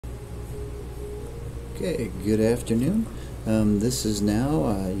Okay, good afternoon. This is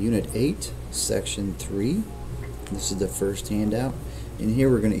now Unit 8, Section 3. This is the first handout. And here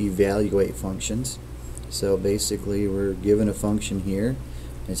we're going to evaluate functions. So basically we're given a function here.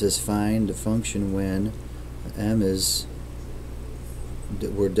 It says find the function when m is,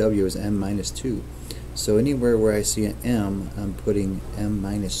 where w is m minus 2. So anywhere where I see an m, I'm putting m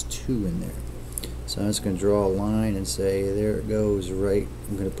minus 2 in there. So I'm just going to draw a line and say there it goes right.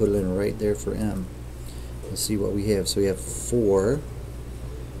 I'm going to put it in right there for m. Let's see what we have. So we have 4,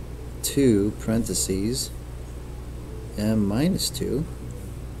 2, parentheses, m minus 2,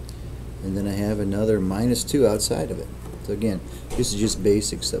 and then I have another minus 2 outside of it. So again, this is just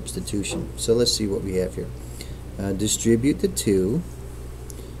basic substitution. So let's see what we have here. Distribute the 2.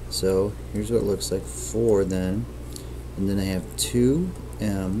 So here's what it looks like, 4 then, and then I have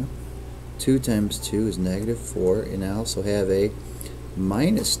 2m. 2 times 2 is negative 4, and I also have a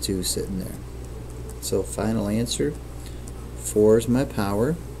minus 2 sitting there. So final answer, 4 is my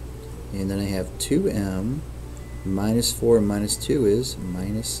power, and then I have 2m minus 4 and minus 2 is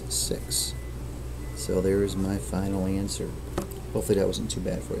minus 6. So there is my final answer. Hopefully that wasn't too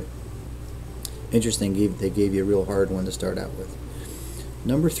bad for you. Interesting, they gave you a real hard one to start out with.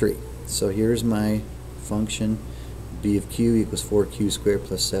 Number 3. So here's my function, b of q equals 4q squared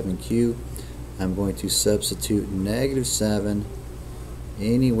plus 7q. I'm going to substitute negative 7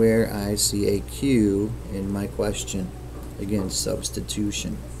 anywhere I see a q in my question. Again,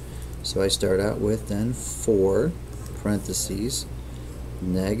 substitution. So I start out with then 4 parentheses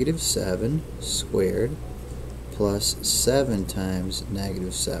negative 7 squared plus 7 times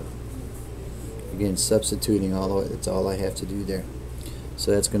negative 7. Again, substituting all the way, that's all I have to do there. So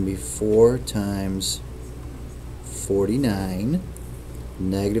that's going to be 4 times 49,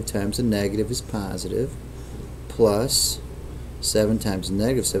 negative times a negative is positive, plus 7 times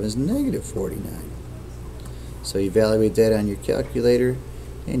negative 7 is negative 49. So evaluate that on your calculator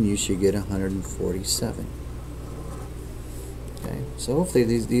and you should get 147. Okay, so hopefully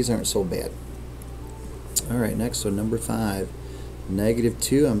these aren't so bad. Alright, next, so number 5, negative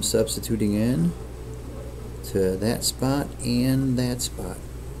 2, I'm substituting in to that spot and that spot.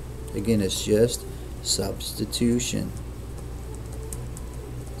 Again, it's just substitution.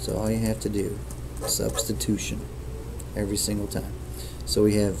 That's all you have to do. Substitution. Every single time. So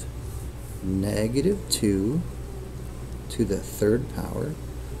we have negative 2 to the third power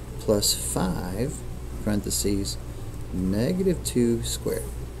plus 5 parentheses negative 2 squared.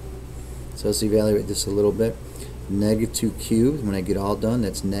 So let's evaluate this a little bit. Negative 2 cubed, when I get all done,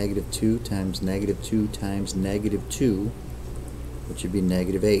 that's negative 2 times negative 2 times negative 2, which would be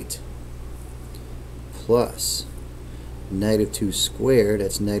negative 8. Plus negative 2 squared,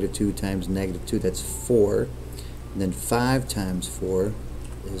 that's negative 2 times negative 2, that's 4. And then 5 times 4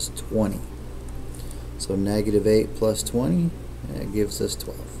 is 20. So negative 8 plus 20, that gives us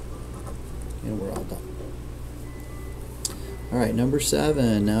 12. And we're all done. Alright, number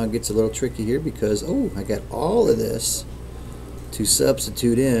 7. Now it gets a little tricky here because, oh, I got all of this to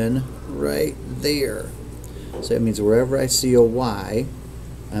substitute in right there. So that means wherever I see a y,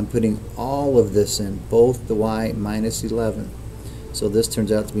 I'm putting all of this in, both the y minus 11. So this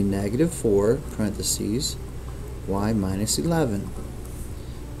turns out to be negative 4, parentheses, y minus 11.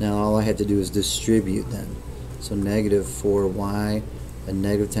 Now all I have to do is distribute then. So negative 4y, a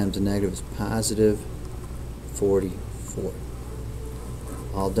negative times a negative is positive 44.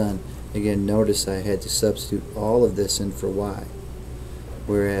 All done. Again, notice I had to substitute all of this in for y.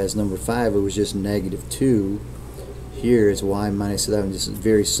 Whereas number 5, it was just negative 2. Here is y minus 11. This is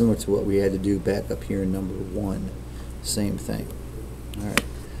very similar to what we had to do back up here in number 1. Same thing. Alright.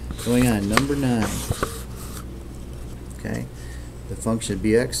 Going on, number 9. Okay. The function of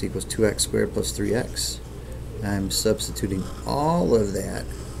bx equals 2x squared plus 3x. I'm substituting all of that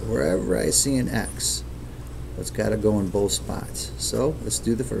wherever I see an x. It's got to go in both spots. So let's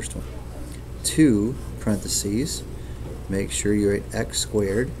do the first one. 2 parentheses, make sure you're at x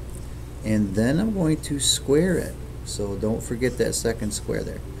squared, and then I'm going to square it. So don't forget that second square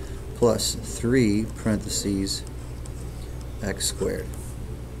there. Plus 3 parentheses x squared.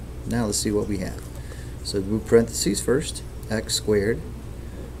 Now let's see what we have. So do parentheses first, x squared.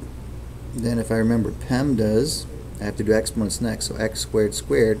 Then if I remember PEMDAS, I have to do exponents next. So x squared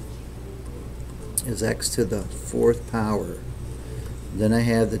squared is x to the 4th power. Then I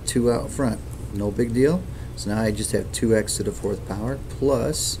have the 2 out front. No big deal. So now I just have 2x to the 4th power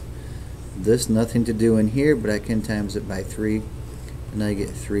plus this, nothing to do in here, but I can times it by 3 and I get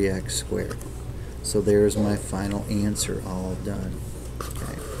 3x squared. So there's my final answer, all done.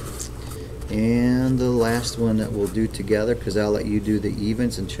 Okay. And the last one that we'll do together, because I'll let you do the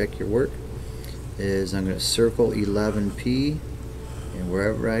evens and check your work. is I'm going to circle 11p, and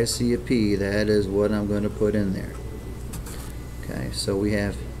wherever I see a p, that is what I'm going to put in there. Okay, so we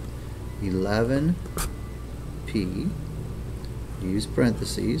have 11p, use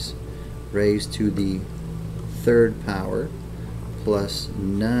parentheses, raised to the third power, plus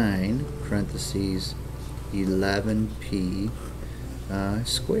 9 parentheses 11p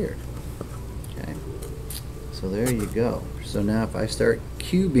squared. Okay, so there you go. So now if I start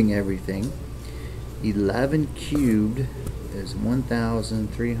cubing everything, 11 cubed is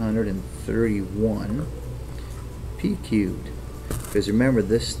 1,331 p cubed. Because remember,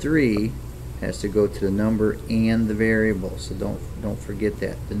 this 3 has to go to the number and the variable, so don't forget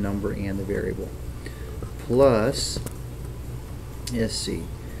that, the number and the variable. Plus, let's see,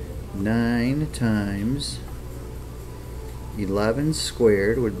 9 times 11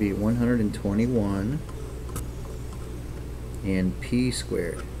 squared would be 121, and p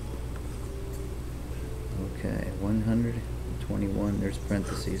squared. Okay, 121, there's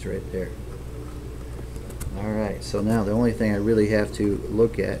parentheses right there. Alright, so now the only thing I really have to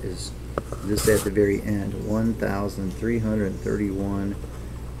look at is this at the very end, 1,331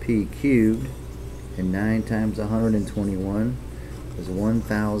 p cubed, and 9 times 121 is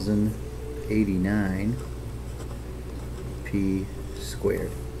 1,089 p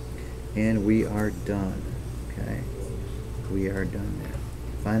squared. And we are done. Okay, we are done there.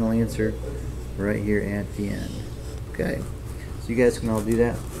 Final answer right here at the end. Okay, so you guys can all do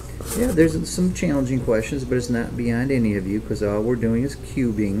that. Yeah, there's some challenging questions, but it's not beyond any of you, because all we're doing is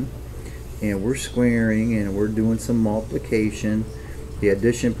cubing, and we're squaring, and we're doing some multiplication. The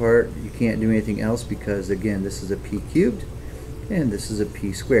addition part, you can't do anything else, because again, this is a p cubed and this is a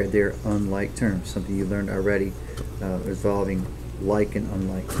p squared. They're unlike terms, something you learned already, involving like and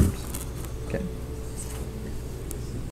unlike terms. Okay.